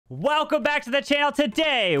Welcome back to the channel.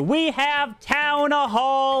 Today we have Town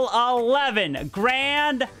Hall 11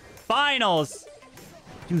 Grand Finals.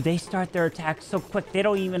 Dude, they start their attack so quick. They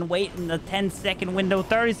don't even wait in the 10-second window,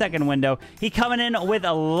 30-second window. He coming in with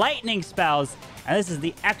lightning spells. And this is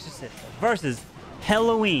the Exorcist versus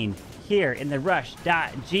Halloween here in the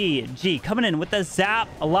Rush.gg. Coming in with the Zap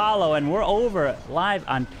Lalo. And we're over live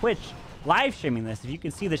on Twitch, live streaming this. If you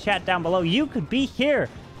can see the chat down below, you could be here.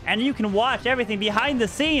 And you can watch everything behind the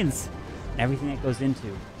scenes and everything that goes into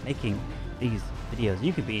making these videos.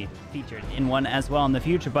 You could be featured in one as well in the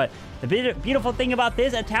future. But the beautiful thing about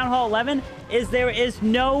this at Town Hall 11 is there is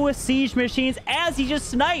no siege machines as he just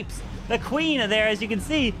snipes the queen there. As you can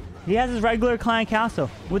see, he has his regular clan castle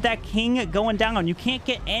with that king going down. You can't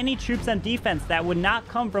get any troops on defense that would not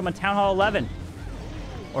come from a Town Hall 11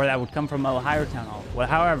 or that would come from a higher Town Hall. Well,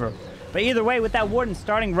 however, but either way, with that warden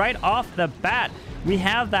starting right off the bat, we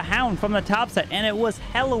have the Hound from the top set, and it was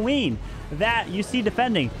Halloween that you see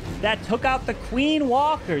defending that took out the Queen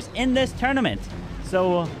Walkers in this tournament.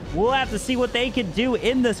 So we'll have to see what they could do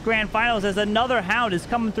in this grand finals as another Hound is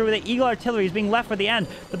coming through. The Eagle Artillery is being left for the end,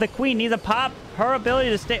 but the Queen needs a pop. Her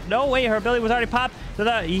ability to stay... No, wait, her ability was already popped. So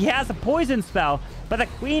he has a poison spell, but the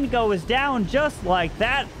Queen goes down just like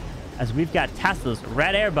that. As we've got Tesla's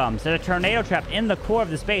red air bombs and a tornado trap in the core of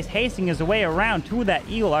the space, hasting his way around to that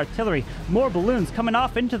Eagle Artillery. More balloons coming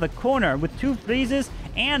off into the corner with two freezes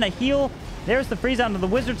and a heal. There's the freeze onto the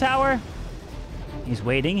wizard tower. He's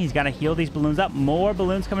waiting. He's got to heal these balloons up. More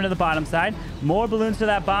balloons coming to the bottom side. More balloons to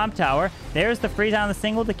that bomb tower. There's the freeze on the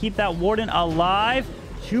single to keep that warden alive.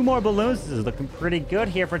 Two more balloons. This is looking pretty good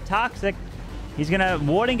here for Toxic. He's gonna...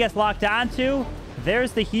 Warden gets locked onto.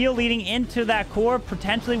 There's the heal leading into that core,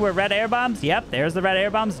 potentially where red air bombs. Yep, there's the red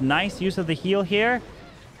air bombs. Nice use of the heal here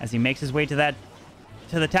as he makes his way to the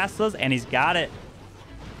Teslas, and he's got it.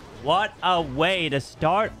 What a way to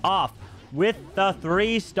start off with the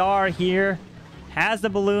 3-star here. Has the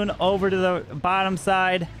balloon over to the bottom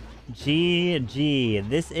side. GG.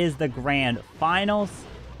 This is the grand finals.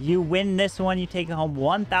 You win this one, you take home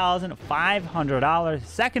 $1,500.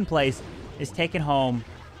 Second place is taking home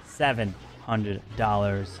 $700. And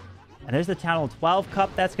there's the Town Hall 12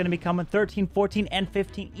 Cup that's going to be coming 13, 14, and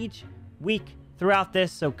 15 each week throughout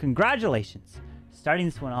this. So congratulations. Starting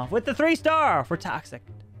this one off with the 3-star for Toxic.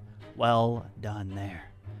 Well done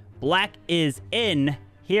there. Black is in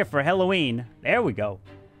here for Halloween. There we go.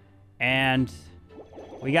 And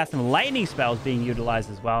we got some lightning spells being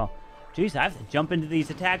utilized as well. Jeez, I have to jump into these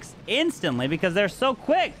attacks instantly because they're so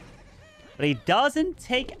quick. But he doesn't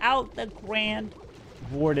take out the Grand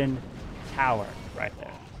Warden Tower right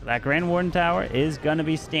there. So that Grand Warden Tower is going to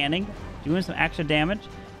be standing, doing some extra damage.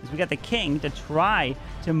 As we got the King to try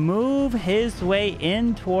to move his way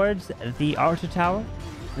in towards the Archer Tower,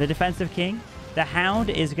 the defensive King. The Hound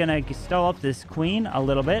is going to stall up this Queen a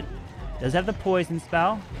little bit. Does have the poison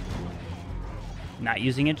spell. Not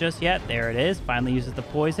using it just yet. There it is. Finally uses the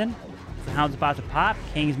poison. The Hound's about to pop.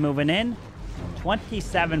 King's moving in.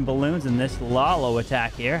 27 balloons in this Lalo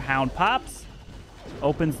attack here. Hound pops.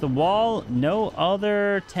 Opens the wall. No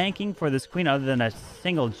other tanking for this Queen other than a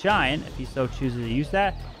single giant, if he so chooses to use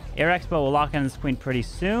that. Air Expo will lock in this Queen pretty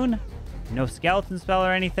soon. No skeleton spell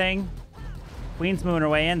or anything. Queen's moving her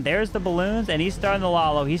way in. There's the balloons, and he's starting the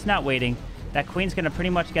Lalo. He's not waiting. That Queen's going to pretty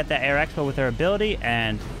much get that Air Expo with her ability,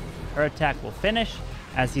 and her attack will finish.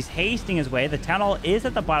 As he's hasting his way, the Town Hall is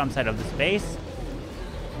at the bottom side of the space.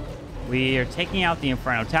 We are taking out the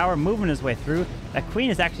Inferno Tower, moving his way through. That Queen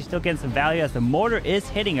is actually still getting some value as the mortar is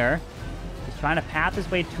hitting her. He's trying to path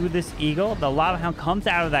his way to this Eagle. The Lava Hound comes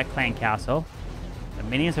out of that clan castle. The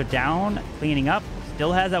minions are down, cleaning up.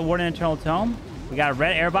 Still has that Warden Eternal Tome. We got a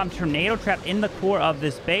red air bomb tornado trap in the core of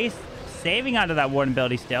this base, saving onto that Warden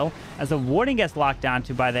ability still. As the Warden gets locked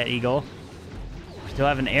onto by that Eagle. We still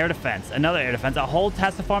have an air defense, another air defense, a whole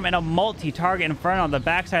Testiform, and a multi-target Inferno on the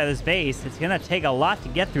backside of this base. It's going to take a lot to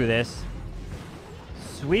get through this.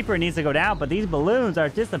 Sweeper needs to go down, but these balloons are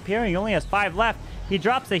disappearing. He only has 5 left. He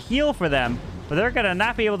drops a heal for them, but they're going to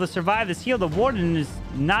not be able to survive this heal. The Warden is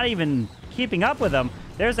not even keeping up with them.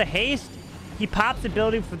 There's a haste. He pops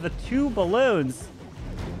ability for the 2 balloons. This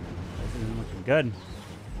isn't looking good.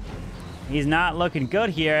 He's not looking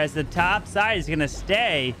good here as the top side is going to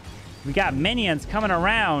stay. We got minions coming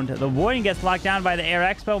around. The Warden gets locked down by the Air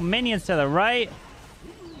Expo. Minions to the right.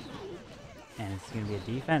 And it's going to be a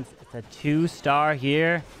defense. It's a 2-star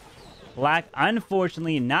here. Black,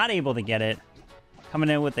 unfortunately, not able to get it. Coming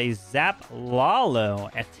in with a Zap Lalo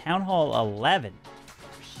at Town Hall 11.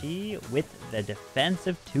 She with the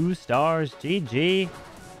defensive 2 stars. GG.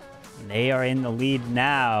 They are in the lead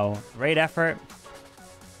now. Great effort.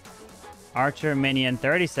 Archer minion,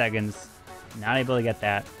 30 seconds. Not able to get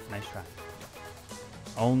that. Nice try.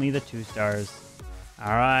 Only the 2 stars.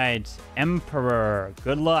 All right, Emperor.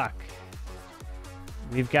 Good luck.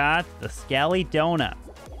 We've got the Skelly Donut.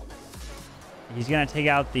 He's going to take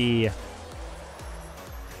out the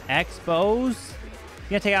Expos. He's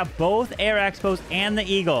going to take out both Air Expos and the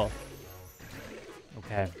Eagle.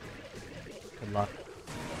 Okay. Good luck.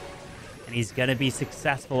 And he's going to be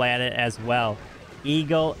successful at it as well.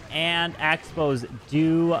 Eagle and Expos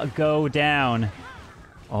do go down.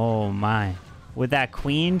 Oh, my. With that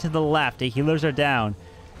Queen to the left, the healers are down.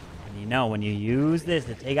 And you know, when you use this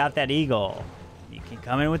to take out that Eagle, you can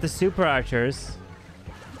come in with the Super Archers.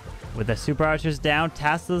 With the Super Archers down,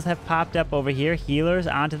 Teslas have popped up over here. Healers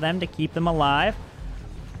onto them to keep them alive.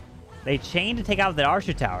 They chain to take out the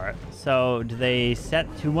Archer Tower. So, do they set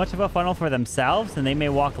too much of a funnel for themselves and they may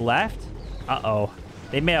walk left? Uh-oh.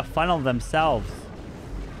 They may have funneled themselves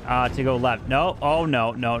to go left. No. Oh,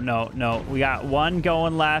 no, no, no, no. We got one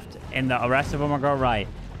going left and the rest of them are going right.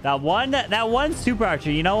 That one Super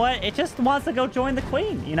Archer, you know what? It just wants to go join the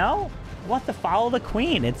Queen, you know? It wants to follow the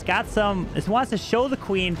Queen. It wants to show the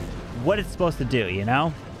Queen what it's supposed to do, you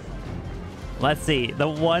know? Let's see. The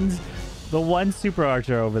one Super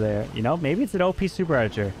Archer over there, you know? Maybe it's an OP Super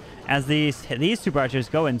Archer. As these Super Archers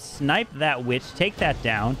go and snipe that witch, take that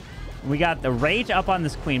down. We got the rage up on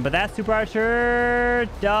this Queen, but that Super Archer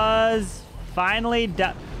does finally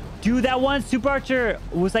do that one. Super Archer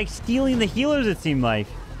was like stealing the healers, it seemed like.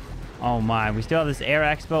 Oh my, we still have this Air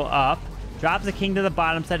Expo up. Drops the King to the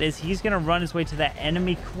bottom side as he's going to run his way to that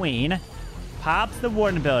enemy Queen. Pops the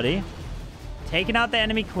Warden ability. Taking out the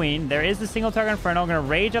enemy Queen. There is the single target Inferno. Going to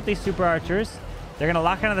rage up these Super Archers. They're going to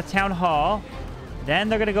lock onto the Town Hall. Then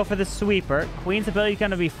they're going to go for the Sweeper. Queen's ability is going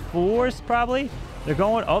to be forced, probably. They're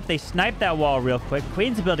going... Oh, they sniped that wall real quick.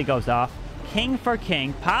 Queen's ability goes off. King for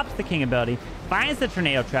King. Pops the King ability. Finds the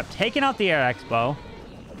Tornado Trap. Taking out the Air Expo.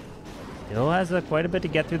 Still has quite a bit to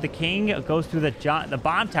get through. The King goes through the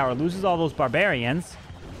Bomb Tower. Loses all those Barbarians.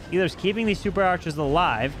 Healer's keeping these Super Archers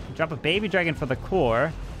alive. Drop a Baby Dragon for the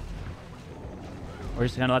core. We're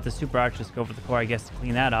just going to let the Super Archers go for the core, I guess, to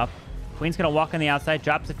clean that up. Queen's going to walk on the outside.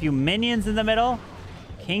 Drops a few minions in the middle.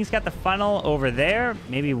 King's got the funnel over there.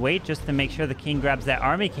 Maybe wait just to make sure the King grabs that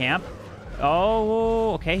army camp.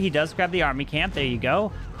 Oh, okay. He does grab the army camp. There you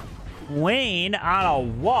go. Queen on a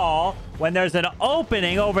wall when there's an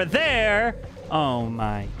opening over there. Oh,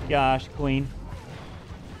 my gosh, Queen.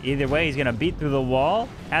 Either way, he's going to beat through the wall.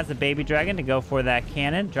 Has the Baby Dragon to go for that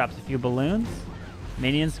cannon. Drops a few balloons.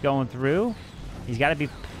 Minions going through. He's got to be...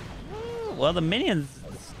 Well, the minions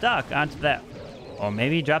stuck onto that... Or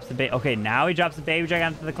maybe he drops the baby. Okay, now he drops the Baby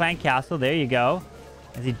Dragon onto the Clan Castle. There you go.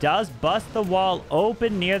 As he does bust the wall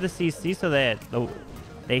open near the CC so that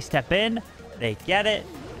they step in, they get it,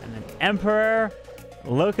 and then Emperor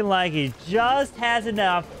looking like he just has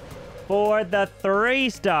enough for the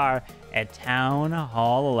 3-star at Town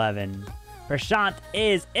Hall 11. Prashant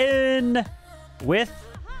is in with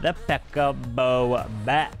the P.E.K.K.A. Bow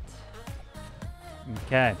Bat.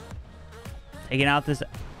 Okay. Taking out this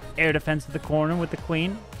air defense of the corner with the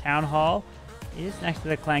Queen. Town Hall is next to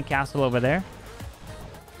the Clan Castle over there.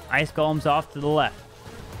 Ice Golem's off to the left.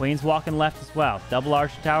 Queen's walking left as well. Double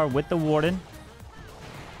Archer Tower with the Warden.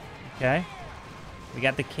 Okay. We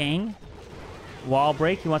got the King. Wall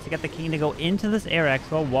break. He wants to get the King to go into this Air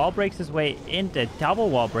Expo. Wall breaks his way into double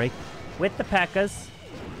wall break with the P.E.K.K.A.s.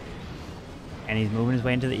 And he's moving his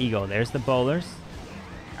way into the Eagle. There's the bowlers.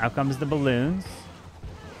 Out comes the balloons.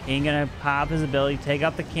 King gonna pop his ability, take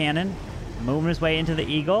out the cannon, moving his way into the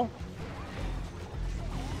Eagle.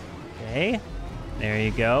 Okay, there you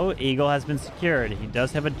go. Eagle has been secured. He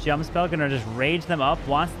does have a jump spell, gonna just rage them up,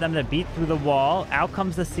 wants them to beat through the wall. Out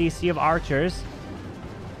comes the CC of archers.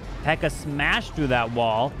 P.E.K.K.A. smashed through that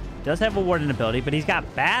wall. Does have a Warden ability, but he's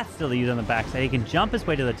got bats still to use on the backside. He can jump his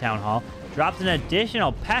way to the Town Hall. Drops an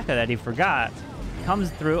additional P.E.K.K.A. that he forgot. Comes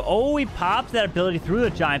through. Oh, he pops that ability through the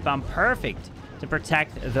Giant Bomb. Perfect to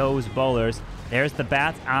protect those bowlers. There's the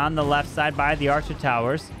bats on the left side by the Archer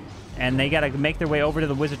Towers. And they got to make their way over to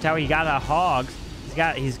the Wizard Tower. He got a Hogs.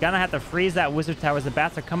 He's going to have to freeze that Wizard Tower as the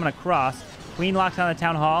bats are coming across. Queen locks on the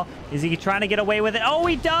Town Hall. Is he trying to get away with it? Oh,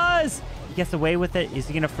 he does! He gets away with it. Is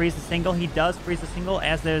he going to freeze the single? He does freeze the single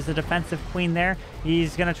as there's a defensive Queen there.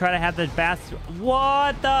 He's going to try to have the bats...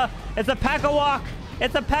 What the... It's a P.E.K.K.A. walk!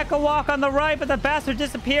 It's a P.E.K.K.A. walk on the right, but the bats are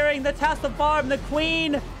disappearing. The Tesla farm, the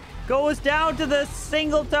Queen goes down to the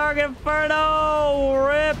single target Inferno.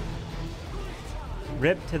 Rip.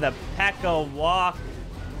 Rip to the P.E.K.K.A. walk.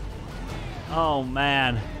 Oh,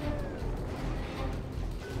 man.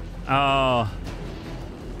 Oh.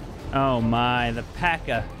 Oh, my. The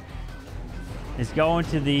P.E.K.K.A. is going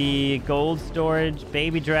to the gold storage.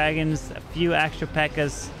 Baby dragons, a few extra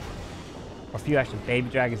P.E.K.K.A.s, or a few extra baby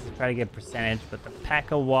dragons to try to get percentage, but the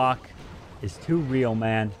P.E.K.K.A. walk is too real,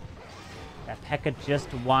 man. That P.E.K.K.A.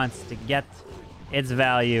 just wants to get its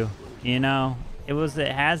value, you know? It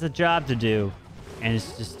has a job to do, and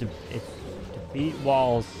it's just to beat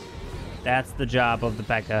walls. That's the job of the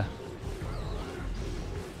P.E.K.K.A.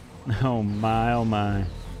 Oh my, oh my.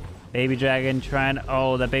 Baby dragon trying...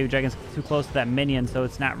 Oh, that baby dragon's too close to that minion, so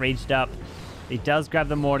it's not raged up. He does grab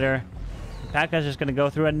the mortar. P.E.K.K.A.'s just going to go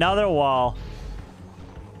through another wall.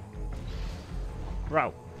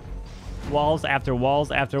 Bro. Walls after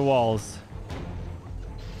walls after walls.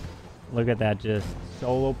 Look at that, just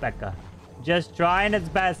solo P.E.K.K.A. Just trying its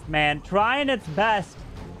best, man. Trying its best.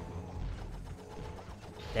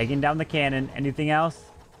 Taking down the cannon. Anything else?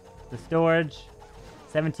 The storage.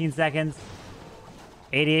 17 seconds.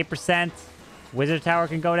 88%. Wizard tower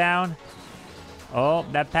can go down. Oh,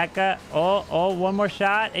 that P.E.K.K.A. Oh, one more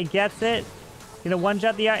shot. It gets it. Gonna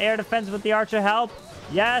one-shot the air defense with the archer help.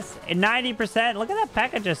 Yes, and 90%. Look at that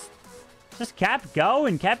P.E.K.K.A. just kept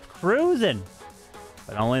going, kept cruising.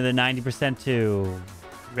 But only the 90% too.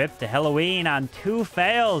 Rip to Halloween on 2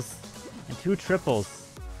 fails and 2 triples.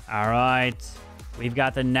 All right. We've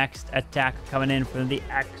got the next attack coming in from the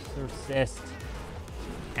Exorcist.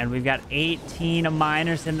 And we've got 18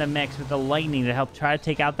 miners in the mix with the lightning to help try to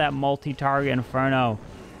take out that multi-target Inferno.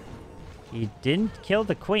 He didn't kill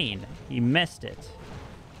the queen. He missed it.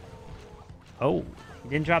 Oh, he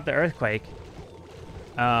didn't drop the earthquake.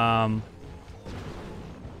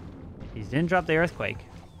 He didn't drop the earthquake.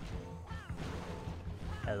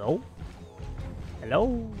 Hello?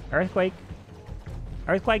 Hello? Earthquake.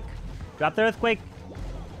 Earthquake. Drop the earthquake.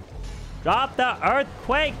 Drop the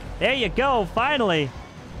earthquake. There you go. Finally.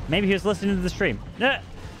 Maybe he was listening to the stream.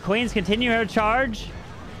 Queens continue her charge.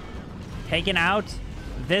 Taking out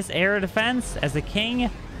this air defense as the king,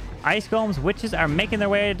 ice golems, witches are making their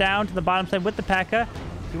way down to the bottom side with the P.E.K.K.A.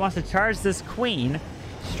 He wants to charge this queen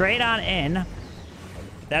straight on in.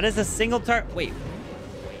 That is a single target. Wait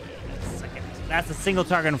a second. That's a single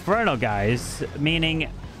target Inferno, guys. Meaning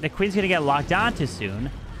the queen's going to get locked onto soon.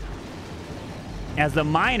 As the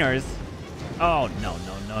miners... Oh, no.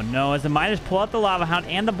 As the miners pull out the lava hound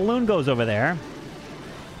and the balloon goes over there.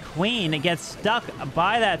 Queen gets stuck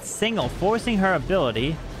by that single, forcing her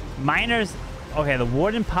ability. Miners... Okay, the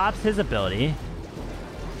warden pops his ability.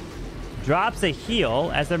 Drops a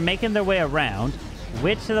heal as they're making their way around.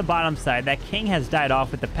 Witch to the bottom side. That king has died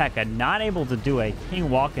off with the P.E.K.K.A. Not able to do a king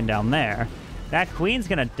walking down there. That queen's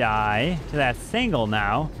gonna die to that single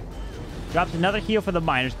now. Drops another heal for the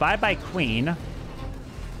miners. Bye-bye, queen.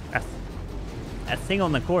 That single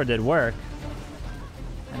in the core did work.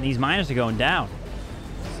 And these miners are going down.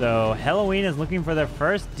 So Halloween is looking for their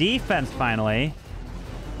first defense finally.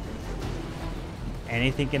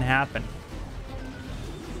 Anything can happen.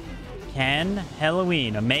 Can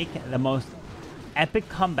Halloween make the most epic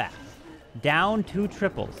comeback? Down 2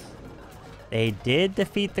 triples. They did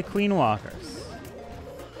defeat the Queen Walkers.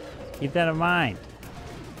 Keep that in mind.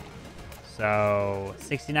 So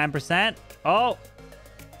 69%. Oh!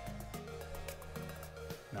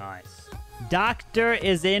 Nice. Doctor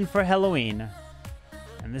is in for Halloween.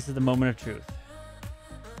 And this is the moment of truth.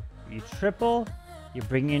 You triple, you're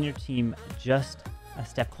bringing in your team just a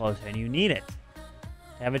step closer, and you need it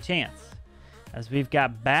to have a chance. As we've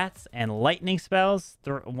got bats and lightning spells,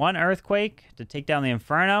 1 earthquake to take down the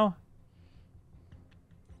Inferno.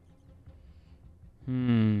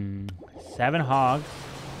 7 hogs.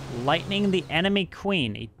 Lightning the enemy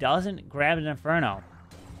queen. He doesn't grab an Inferno.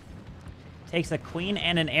 Takes a queen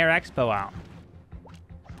and an air expo out.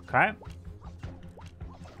 Okay.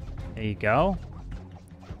 There you go.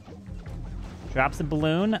 Drops a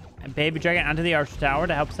balloon and baby dragon onto the archer tower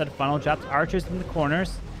to help set a funnel. Drops archers in the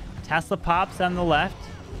corners. Tesla pops on the left.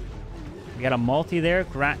 We got a multi there.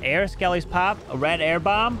 Air skellies pop. A red air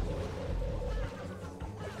bomb.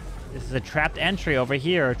 This is a trapped entry over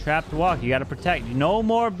here. A trapped walk. You got to protect. No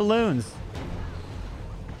more balloons.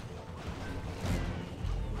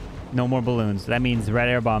 No more balloons. That means red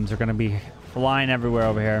air bombs are going to be flying everywhere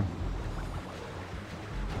over here.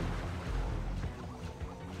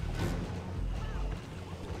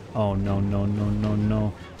 Oh,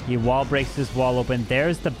 no. He wall breaks this wall open.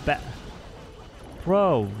 There's the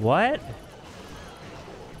Bro, what?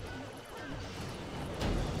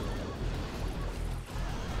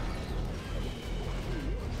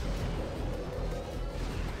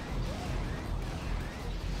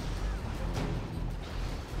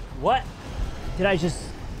 What? Did I just...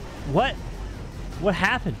 What? What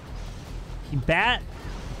happened? He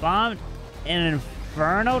bombed an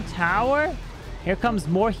Inferno tower? Here comes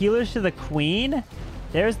more healers to the queen.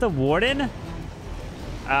 There's the warden.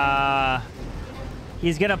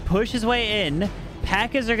 He's gonna push his way in.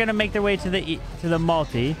 Packers are gonna make their way to the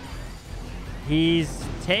multi. He's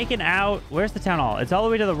taken out. Where's the town hall? It's all the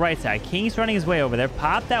way to the right side. King's running his way over there.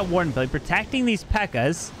 Pop that warden building, protecting these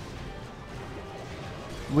P.E.K.K.A.s.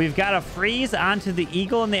 We've got a freeze onto the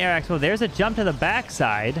Eagle and the Air Expo. There's a jump to the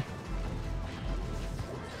backside.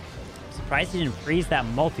 Surprised he didn't freeze that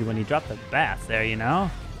multi when he dropped the bats there, you know?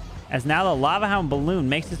 As now the Lava Hound balloon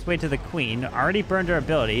makes its way to the queen. Already burned her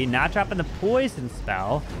ability. Not dropping the poison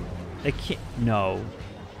spell. The king... No.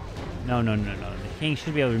 No. The king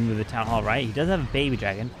should be able to remove the town hall, right? He does have a baby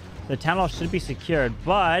dragon. So the town hall should be secured,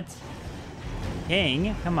 but...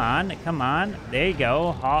 King, come on. There you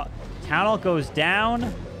go. Town hall goes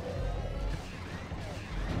down.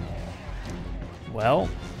 Well,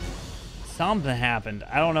 something happened.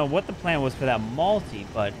 I don't know what the plan was for that multi,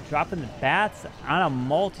 but dropping the bats on a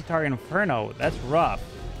multi-target inferno, that's rough.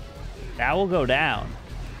 That will go down.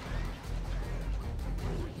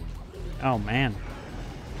 Oh, man.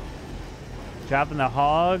 Dropping the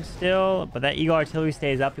hog still, but that Eagle Artillery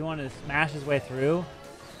stays up. He wanted to smash his way through.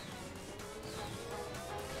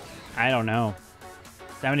 I don't know.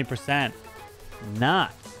 70%.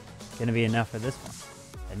 Not going to be enough for this one.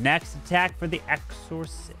 The next attack for the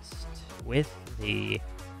Exorcist with the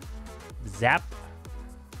Zap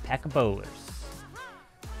Pack of Bowlers.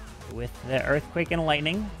 With the Earthquake and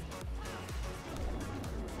Lightning.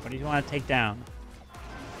 What do you want to take down?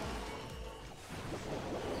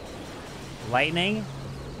 Lightning.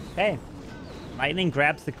 Okay. Lightning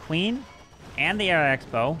grabs the Queen and the Air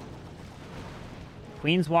Expo.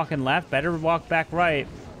 Queen's walking left. Better walk back right.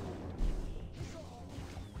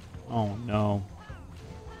 Oh, no.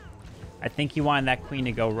 I think he wanted that Queen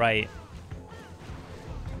to go right.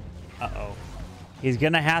 Uh-oh. He's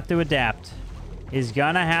going to have to adapt. He's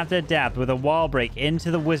going to have to adapt with a wall break into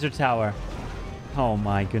the Wizard Tower. Oh,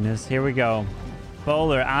 my goodness. Here we go.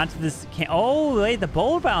 Bowler onto this... Oh, wait. The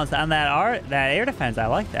bowler bounced on that air defense. I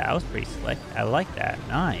like that. That was pretty slick. I like that.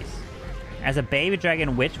 Nice. As a baby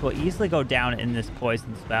dragon witch will easily go down in this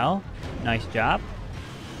poison spell. Nice job.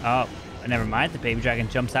 Oh, never mind. The baby dragon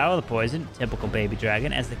jumps out of the poison. Typical baby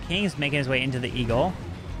dragon. As the king is making his way into the eagle.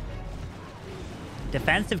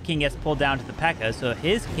 Defensive king gets pulled down to the P.E.K.K.A. So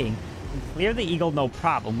his king can clear the eagle no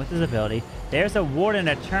problem with his ability. There's a Warden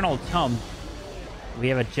Eternal Tome. We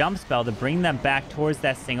have a jump spell to bring them back towards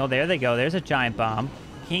that single. There they go. There's a giant bomb.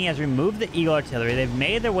 King has removed the eagle artillery. They've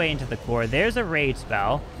made their way into the core. There's a rage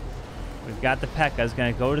spell. We've got the P.E.K.K.A.s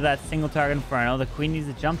going to go to that single target inferno. The queen needs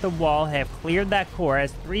to jump the wall. They have cleared that core.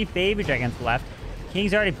 Has 3 baby dragons left.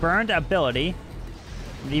 King's already burned ability.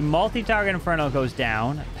 The multi-target inferno goes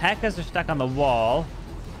down. P.E.K.K.A.s are stuck on the wall.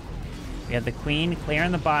 We have the queen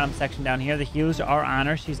clearing the bottom section down here. The healers are on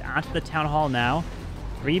her. She's onto the town hall now.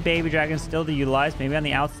 3 baby dragons still to utilize, maybe on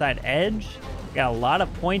the outside edge. We got a lot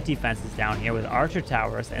of point defenses down here with archer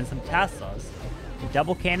towers and some Teslas. The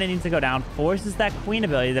double cannon needs to go down, forces that queen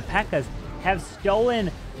ability. The P.E.K.K.A.s have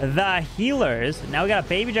stolen the healers. Now we got a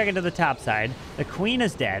baby dragon to the top side. The queen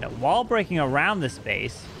is dead. Wall breaking around the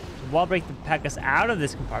space. Wall break the P.E.K.K.A.s out of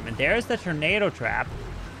this compartment. There's the tornado trap.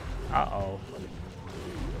 Uh-oh.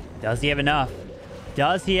 Does he have enough?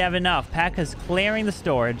 Does he have enough? P.E.K.K.A.s clearing the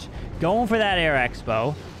storage. Going for that air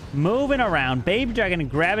expo. Moving around. Baby dragon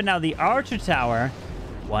grabbing now the archer tower.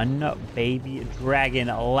 1 baby dragon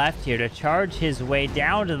left here to charge his way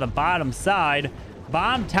down to the bottom side.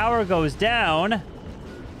 Bomb tower goes down.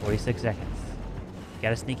 46 seconds.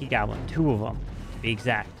 Got a sneaky goblin. 2 of them, to be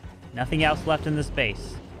exact. Nothing else left in the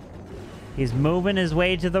space. He's moving his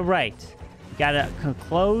way to the right. Got a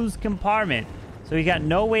closed compartment. So he got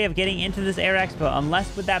no way of getting into this air expo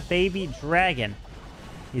unless with that baby dragon.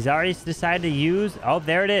 He's already decided to use... Oh,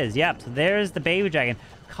 there it is. Yep. So there's the baby dragon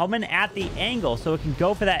coming at the angle. So it can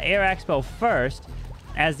go for that air expo first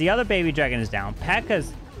as the other baby dragon is down.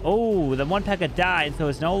 P.E.K.K.A.'s... Oh, the one P.E.K.K.A. died, so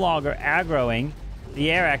it's no longer aggroing the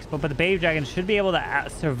air expo. But the baby dragon should be able to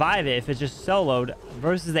survive it if it's just soloed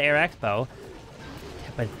versus the air expo.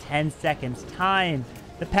 But 10 seconds time.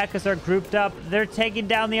 The P.E.K.K.A.s are grouped up. They're taking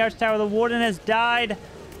down the arch tower. The warden has died.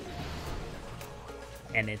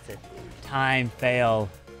 And it's a time fail.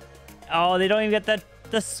 Oh, they don't even get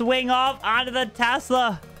the swing off onto the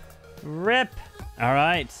Tesla. Rip. All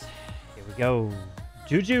right. Here we go.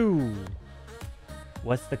 Juju.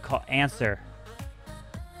 What's the answer?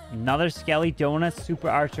 Another Skelly Donut Super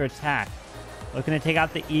Archer attack. Looking to take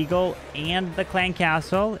out the Eagle and the Clan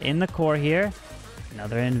Castle in the core here.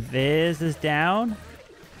 Another Invis is down.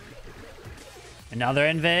 Another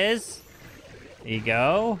Invis. There you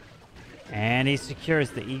go. And he secures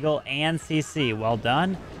the Eagle and CC. Well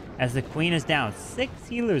done. As the Queen is down. 6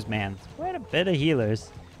 healers, man. It's quite a bit of healers.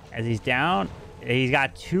 As he's down, he's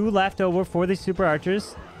got 2 left over for the Super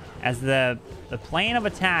Archers. As the plan of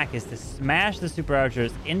attack is to smash the Super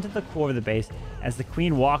Archers into the core of the base as the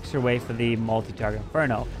Queen walks her way for the multi-target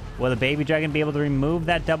Inferno. Will the Baby Dragon be able to remove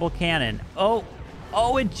that double cannon? Oh,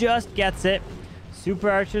 it just gets it.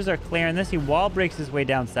 Super Archers are clearing this. He wall breaks his way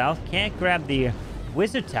down south. Can't grab the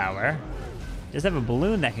Wizard Tower. Does have a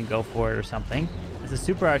balloon that can go for it or something. As the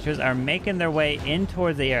Super Archers are making their way in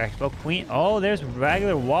towards the Air Expo. Queen, oh, there's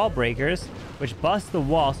regular wall breakers, which bust the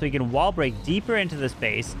wall so he can wall break deeper into the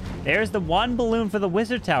space. There's the one balloon for the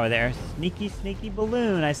Wizard Tower there. Sneaky, sneaky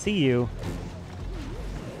balloon. I see you.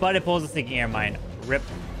 But it pulls a sneaking air mine. Rip.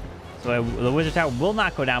 So the Wizard Tower will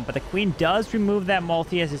not go down, but the Queen does remove that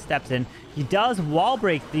multi as he steps in. He does wall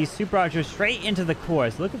break these Super Archers straight into the core.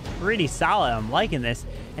 It's looking pretty solid. I'm liking this.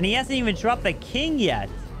 And he hasn't even dropped the King yet.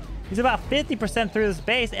 He's about 50% through this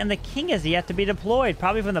base, and the King has yet to be deployed.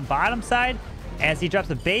 Probably from the bottom side, as he drops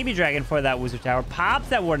the Baby Dragon for that Wizard Tower. Pops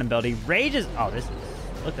that Warden ability. Rages. Oh, this is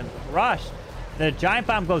looking crushed. The Giant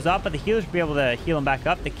Bomb goes up, but the healers will be able to heal him back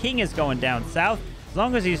up. The King is going down south. As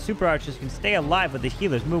long as these Super Archers can stay alive with the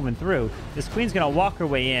healers moving through, this Queen's going to walk her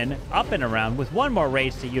way in, up and around, with one more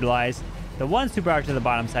rage to utilize. The one Super Archer to the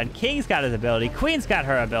bottom side. King's got his ability. Queen's got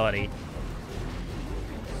her ability.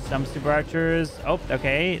 Some Super Archers... Oh,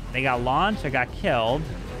 okay. They got launched or got killed.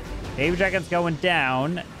 Baby Dragon's going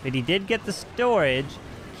down, but he did get the storage.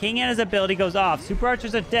 King and his ability goes off. Super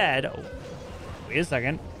Archers are dead. Oh, wait a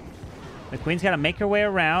second. The Queen's got to make her way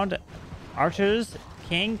around. Archers.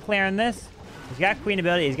 King clearing this. He's got Queen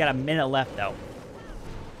ability. He's got a minute left, though.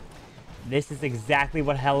 This is exactly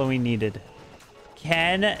what Halloween needed.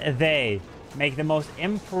 Can they make the most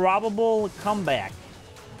improbable comeback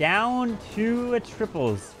down to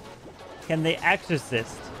triples? Can they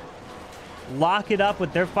Exorcist lock it up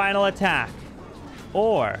with their final attack?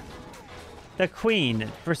 Or the Queen,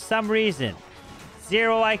 for some reason,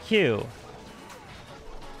 0 IQ.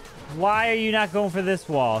 Why are you not going for this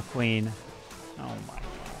wall, Queen? Oh my God.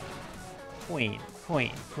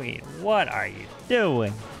 Queen, what are you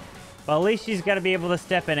doing? Well, at least she's got to be able to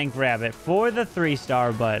step in and grab it for the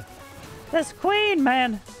 3-star, but this Queen,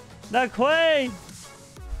 man. The Queen.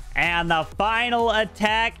 And the final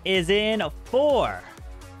attack is in for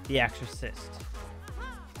the Exorcist.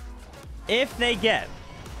 If they get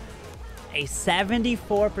a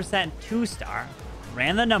 74% 2-star,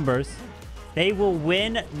 ran the numbers, they will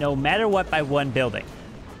win no matter what by 1 building.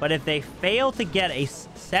 But if they fail to get a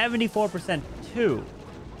 74% 2,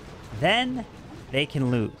 then they can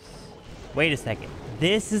lose. Wait a second.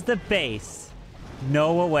 This is the base.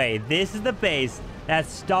 No way. This is the base that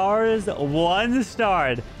stars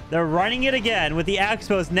 1-starred. They're running it again with the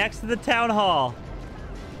Expos next to the Town Hall.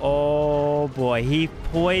 Oh boy, he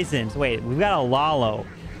poisons. Wait, we've got a Lalo.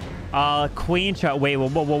 Queen chart. Wait, whoa,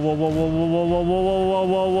 whoa, whoa, whoa, whoa, whoa, whoa, whoa, whoa,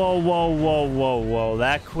 whoa, whoa, whoa, whoa, whoa, whoa.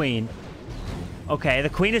 That Queen. Okay, the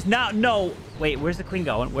Queen is now... No. Wait, where's the Queen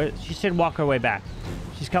going? Where? She should walk her way back.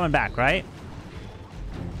 She's coming back, right?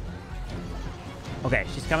 Okay,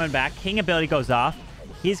 she's coming back. King ability goes off.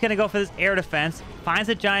 He's going to go for this air defense. Finds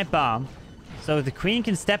a giant bomb. So the Queen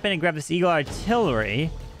can step in and grab this Eagle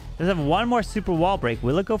Artillery. Does have one more super wall break.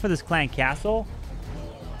 Will it go for this Clan Castle?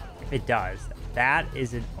 If it does, that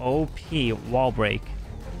is an OP wall break.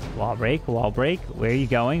 Wall break, wall break. Where are you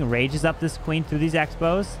going? Rages up this Queen through these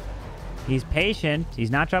Expos. He's patient.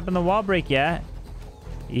 He's not dropping the wall break yet.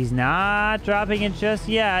 He's not dropping it just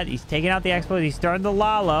yet. He's taking out the Expos. He's starting the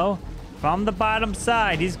Lalo from the bottom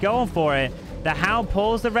side. He's going for it. The Hound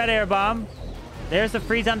pulls the red air bomb. There's the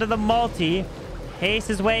freeze onto the multi. Hastes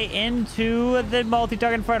his way into the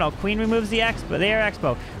multi-target Inferno. Queen removes the air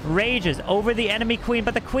expo. Rages over the enemy Queen,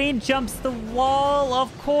 but the Queen jumps the wall,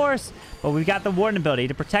 of course. But we've got the Warden ability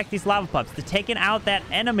to protect these lava pups, to taking out that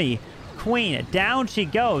enemy Queen. Down she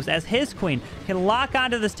goes as his Queen can lock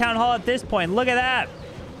onto this Town Hall at this point. Look at that.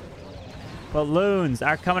 Balloons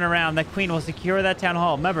are coming around. The Queen will secure that Town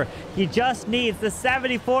Hall. Remember, he just needs the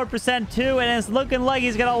 74% too, and it's looking like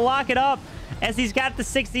he's going to lock it up as he's got the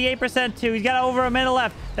 68% too. He's got over a minute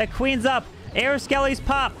left. That Queen's up. Air Skelly's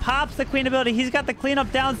pops the Queen ability. He's got the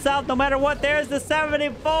cleanup down south no matter what. There's the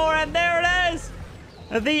 74, and there it is.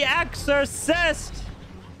 The Exorcist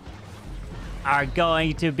are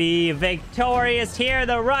going to be victorious here.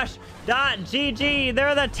 The Rush.GG.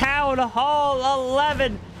 They're the Town Hall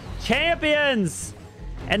 11 champions.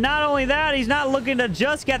 And not only that, he's not looking to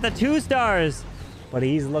just get the 2 stars, but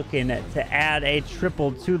he's looking to add a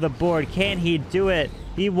triple to the board. Can he do it?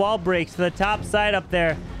 He wall breaks to the top side up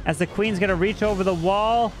there as the Queen's going to reach over the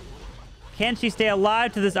wall. Can she stay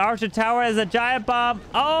alive to this Archer Tower as a giant bomb?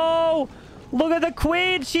 Oh, look at the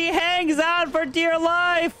queen. She hangs on for dear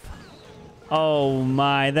life. Oh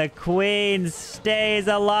my, the queen stays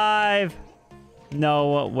alive.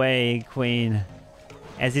 No way, queen.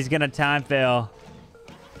 As he's gonna time fail.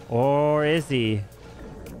 Or is he?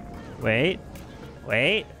 Wait.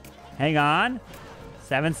 Hang on.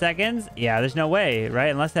 7 seconds? Yeah, there's no way, right?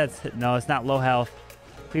 Unless that's... No, it's not low health.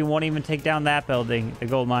 Queen won't even take down that building, the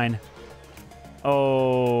gold mine.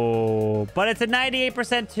 Oh, but it's a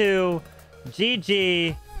 98% too.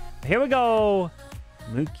 GG. Here we go.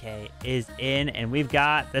 Muke is in, and we've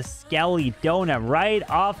got the Skelly Donut right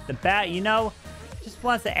off the bat. You know, just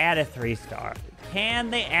wants to add a 3-star. Can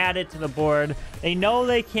they add it to the board? They know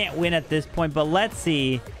they can't win at this point, but let's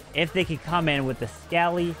see if they can come in with the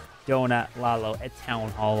Skelly Donut Lalo at Town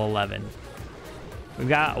Hall 11. We've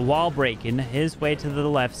got Wall breaking his way to the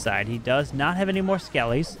left side. He does not have any more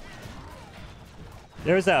Skellies.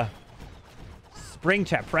 There's a spring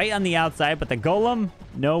trap right on the outside, but the Golem,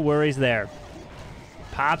 no worries there.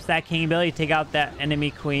 Pops that King ability, take out that enemy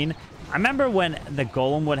queen. I remember when the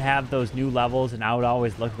Golem would have those new levels, and I would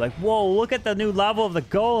always look like, whoa, look at the new level of the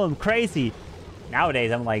Golem, crazy.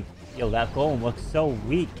 Nowadays, I'm like, yo, that Golem looks so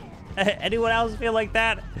weak. Anyone else feel like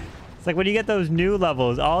that? It's like when you get those new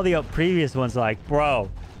levels, all the previous ones are like, bro,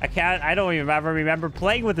 I don't even ever remember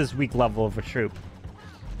playing with this weak level of a troop,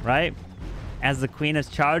 right? As the queen is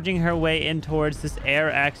charging her way in towards this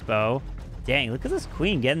Air Expo. Dang, look at this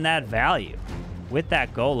queen getting that value with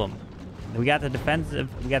that Golem. We got the defensive,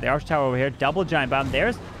 we got the Arch Tower over here, double giant bomb.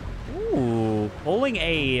 There's, ooh, pulling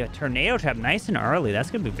a tornado trap nice and early.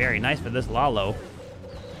 That's going to be very nice for this Lalo.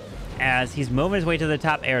 As he's moving his way to the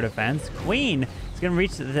top air defense. Queen is going to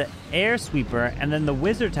reach the air sweeper, and then the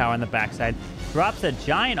wizard tower on the backside. Drops a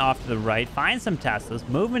giant off to the right, finds some Teslas,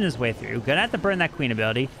 moving his way through. Gonna have to burn that queen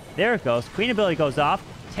ability. There it goes. Queen ability goes off,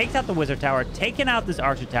 takes out the wizard tower, taking out this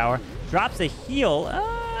archer tower, drops a heal.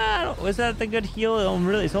 Was that the good heal?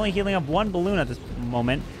 It's only healing up one balloon at this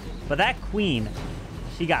moment. But that queen,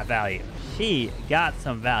 she got value. She got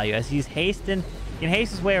some value as he's hasting. He can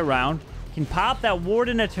haste his way around. Can pop that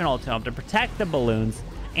Warden Eternal Tome to protect the balloons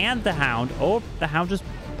and the Hound. Oh, the Hound just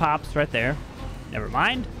pops right there. Never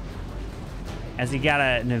mind. As he got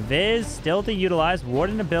an Invis still to utilize.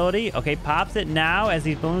 Warden ability. Okay, pops it now as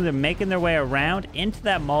these balloons are making their way around into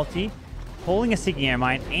that multi. Pulling a Seeking Air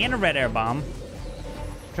Mine and a Red Air Bomb.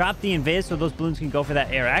 Drop the Invis so those balloons can go for that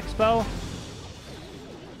Air Expo.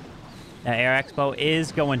 That Air Expo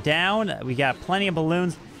is going down. We got plenty of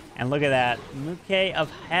balloons. And look at that. Muke of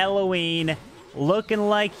Halloween looking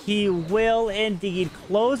like he will indeed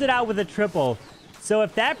close it out with a triple. So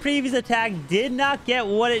if that previous attack did not get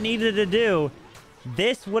what it needed to do,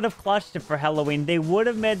 this would have clutched it for Halloween. They would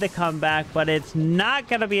have made the comeback, but it's not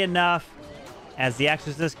going to be enough as the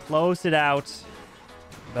Exorcist closed it out.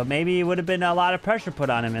 But maybe it would have been a lot of pressure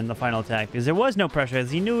put on him in the final attack because there was no pressure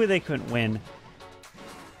as he knew they couldn't win.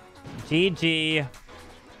 GG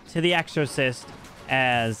to the Exorcist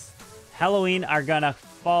as Halloween are going to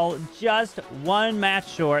fall just one match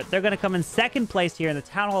short. They're going to come in second place here in the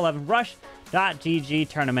Town Hall 11 Rush.GG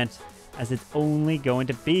tournament as it's only going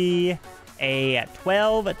to be a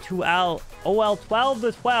 12 to OL 12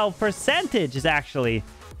 to 12 percentage is actually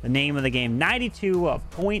the name of the game.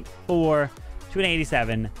 92.4 to an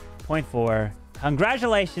 87.4.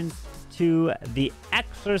 Congratulations to the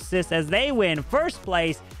Exorcist as they win first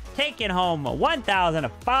place, taking home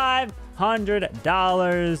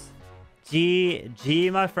 $1,500.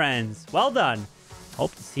 GG, my friends. Well done.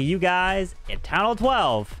 Hope to see you guys at Town Hall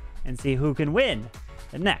 12 and see who can win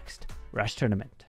the next Rush tournament.